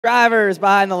Drivers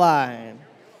behind the line.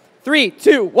 3,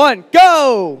 2, 1,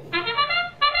 go!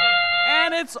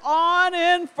 And it's on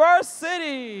in First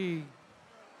City.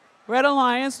 Red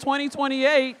Alliance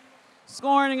 2028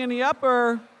 scoring in the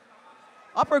upper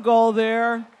goal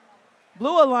there.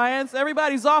 Blue Alliance,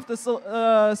 everybody's off the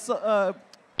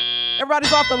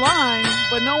line,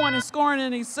 but no one is scoring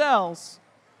any cells.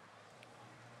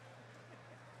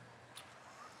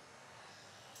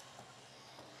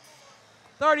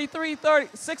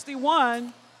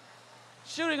 (33-61),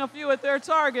 shooting a few at their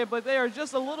target, but they are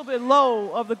just a little bit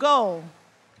low of the goal.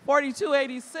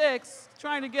 (42-86),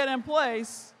 trying to get in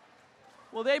place.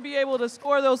 Will they be able to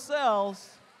score those cells?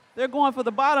 They're going for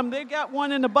the bottom. They got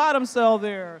one in the bottom cell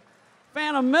there.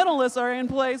 Fundamentalists are in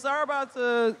place, are about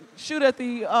to shoot at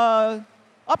the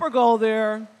upper goal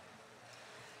there.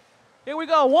 Here we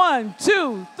go, 1,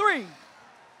 2, 3.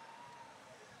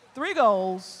 3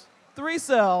 goals, 3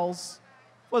 cells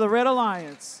for the Red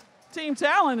Alliance. Team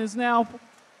Talent is now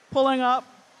pulling up.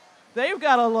 They've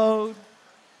got a load.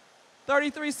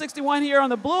 33-61 here on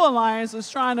the Blue Alliance is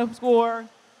trying to score.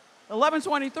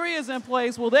 11-23 is in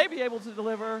place. Will they be able to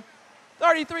deliver?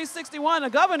 33-61, the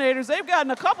Governators, they've gotten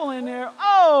a couple in there.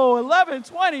 Oh,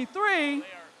 11-23.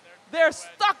 They're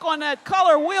stuck on that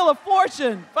color wheel of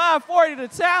fortune. 540 to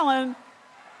Talon.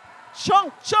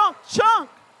 Chunk, chunk, chunk.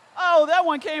 Oh, that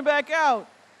one came back out.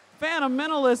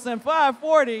 Fundamentalists and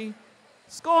 540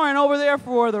 scoring over there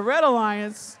for the Red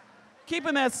Alliance.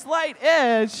 Keeping that slight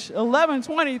edge.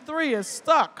 11-23 is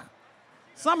stuck.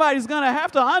 Somebody's going to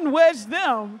have to unwedge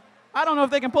them. I don't know if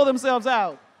they can pull themselves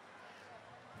out.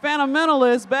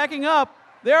 Fundamentalists backing up.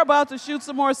 They're about to shoot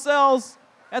some more cells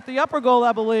at the upper goal,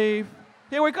 I believe.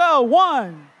 Here we go.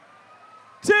 1,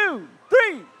 2,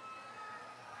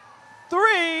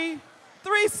 3.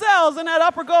 3 cells in that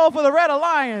upper goal for the Red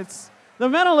Alliance. The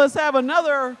Mentalists have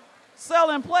another cell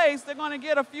in place. They're going to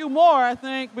get a few more, I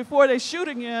think, before they shoot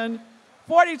again.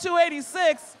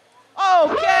 42-86.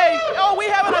 Okay. Oh, we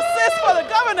have an assist for the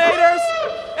Governators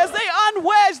as they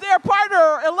unwedge their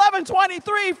partner,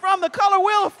 11-23, from the color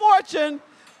wheel of fortune.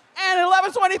 And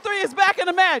 11-23 is back in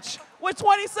the match. With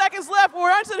 20 seconds left,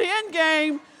 we're into the end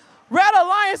game. Red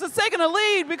Alliance is taking the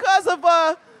lead because of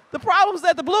the problems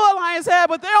that the Blue Alliance had,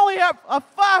 but they only have a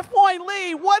 5-point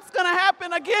lead. What's going to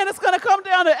happen? Again, it's going to come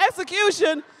down to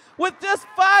execution with just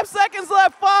 5 seconds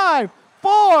left. 5,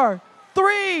 4,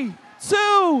 3,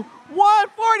 2, 1.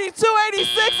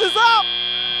 42-86 is up.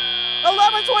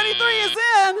 11-23 is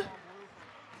in.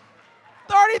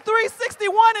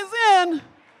 33-61 is in.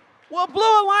 Will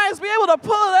Blue Alliance be able to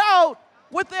pull it out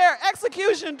with their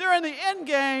execution during the end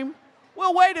game?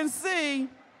 We'll wait and see.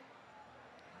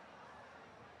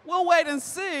 We'll wait and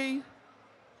see.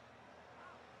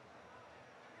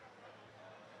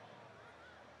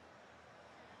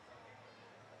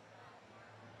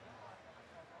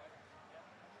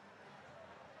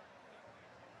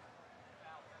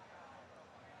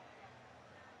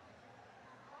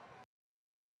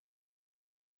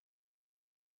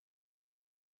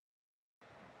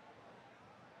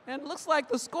 And it looks like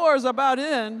the scores are about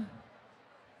in.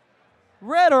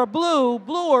 Red or blue,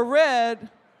 blue or red.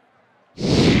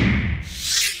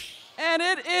 And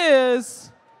it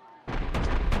is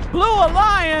Blue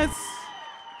Alliance.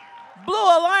 Blue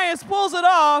Alliance pulls it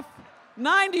off,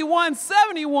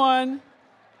 91-71,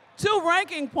 2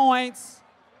 ranking points.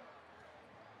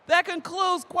 That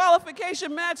concludes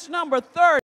qualification match number 30.